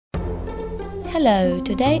Hello,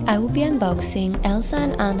 today I will be unboxing Elsa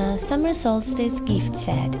and Anna's Summer Solstice gift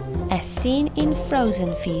set, as seen in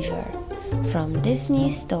Frozen Fever, from Disney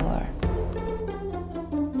Store.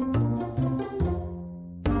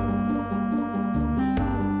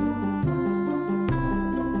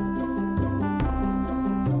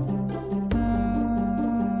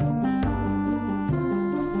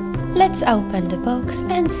 Let's open the box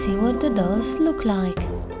and see what the dolls look like.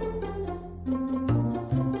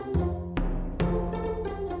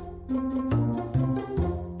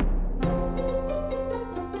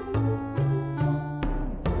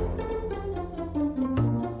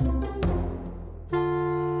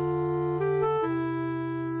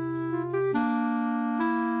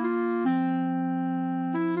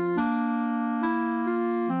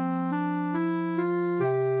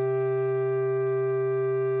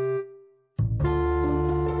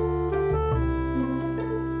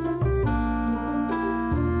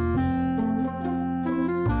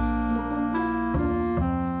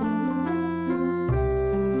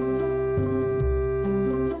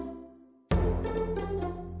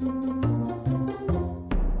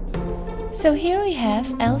 So here we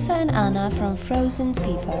have Elsa and Anna from Frozen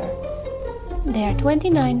Fever. They are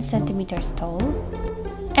 29 centimeters tall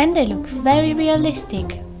and they look very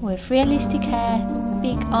realistic, with realistic hair,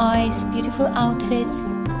 big eyes, beautiful outfits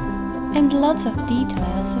and lots of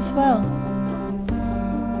details as well.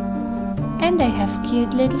 And they have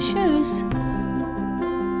cute little shoes.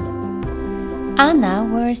 Anna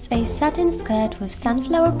wears a satin skirt with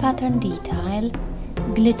sunflower pattern detail,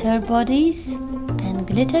 glitter bodice and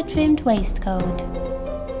glitter-trimmed waistcoat.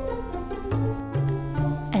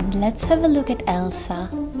 And let's have a look at Elsa.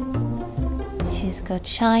 She's got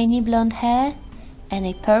shiny blonde hair and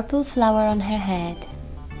a purple flower on her head.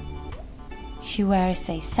 She wears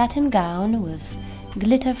a satin gown with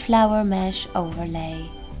glitter flower mesh overlay.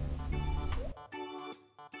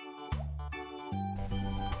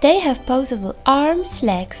 They have poseable arms,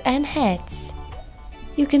 legs and heads.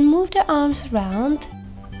 You can move their arms around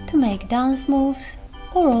to make dance moves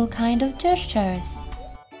or all kind of gestures.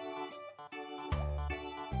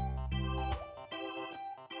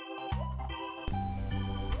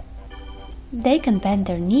 They can bend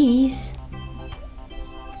their knees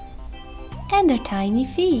and their tiny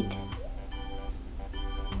feet.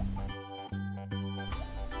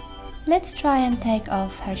 Let's try and take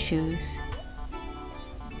off her shoes.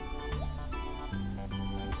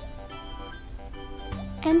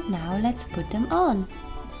 And now let's put them on.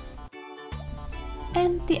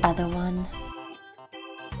 And the other one.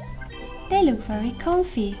 They look very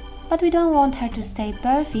comfy, but we don't want her to stay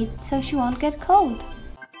barefeet so she won't get cold.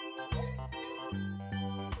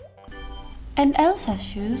 And Elsa's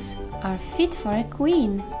shoes are fit for a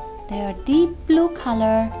queen. They are deep blue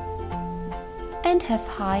color and have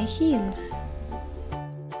high heels.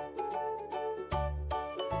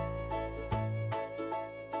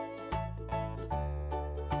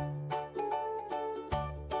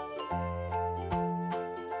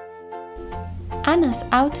 Anna's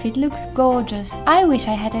outfit looks gorgeous. I wish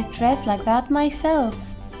I had a dress like that myself.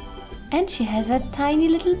 And she has a tiny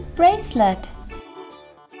little bracelet.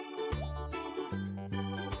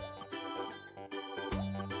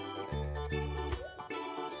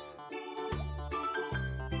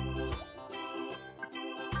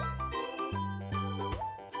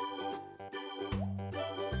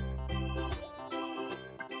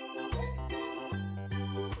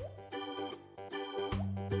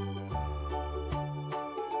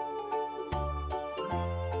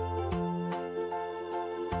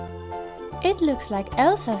 It looks like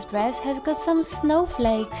Elsa's dress has got some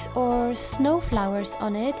snowflakes or snow flowers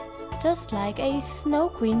on it, just like a snow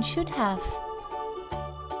queen should have.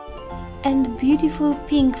 And beautiful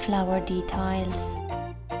pink flower details.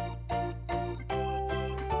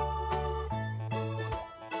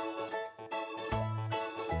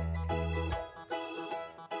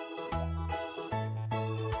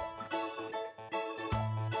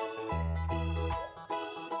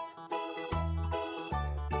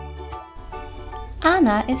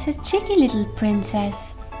 Anna is a cheeky little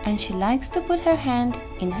princess and she likes to put her hand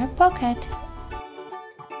in her pocket.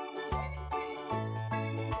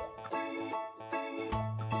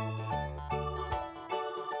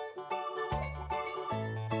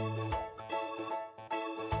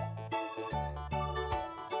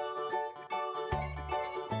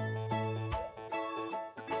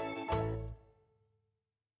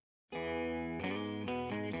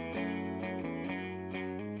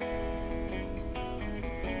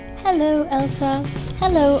 Hello Elsa,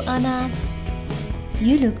 hello Anna.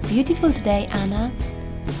 You look beautiful today, Anna.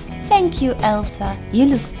 Thank you, Elsa. You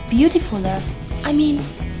look beautifuler. I mean,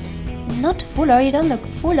 Not fuller, you don't look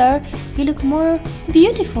fuller, you look more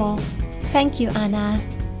beautiful. Thank you, Anna.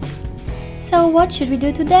 So what should we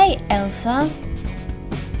do today, Elsa?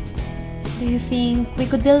 Do you think we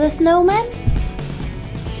could build a snowman?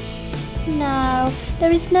 No,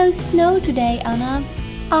 there is no snow today, Anna.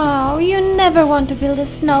 Oh, you never want to build a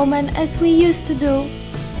snowman as we used to do.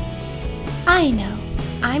 I know.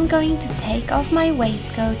 I'm going to take off my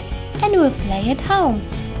waistcoat and we'll play at home.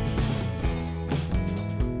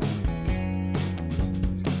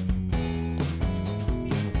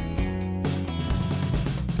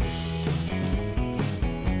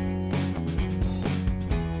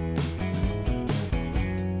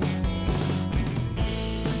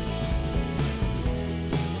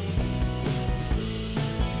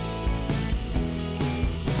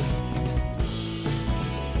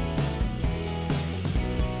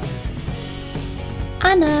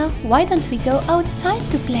 Anna, why don't we go outside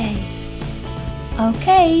to play?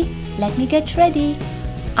 Okay, let me get ready.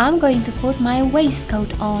 I'm going to put my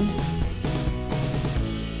waistcoat on.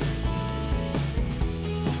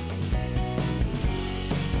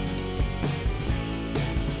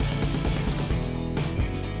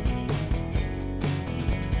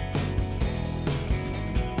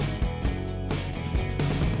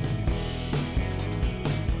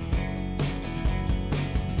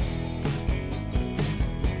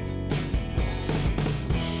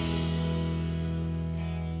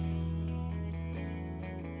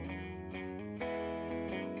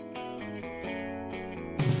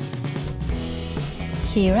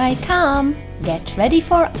 Here I come! Get ready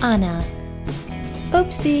for Anna!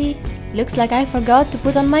 Oopsie! Looks like I forgot to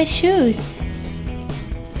put on my shoes!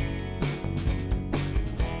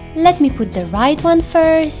 Let me put the right one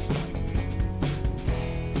first.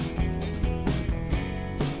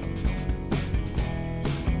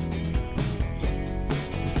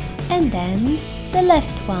 And then the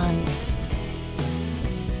left one.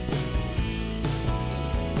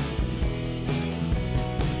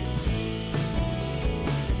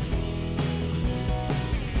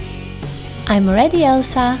 I'm ready,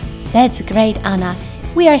 Elsa. That's great, Anna.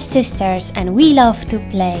 We are sisters and we love to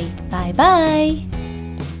play. Bye-bye.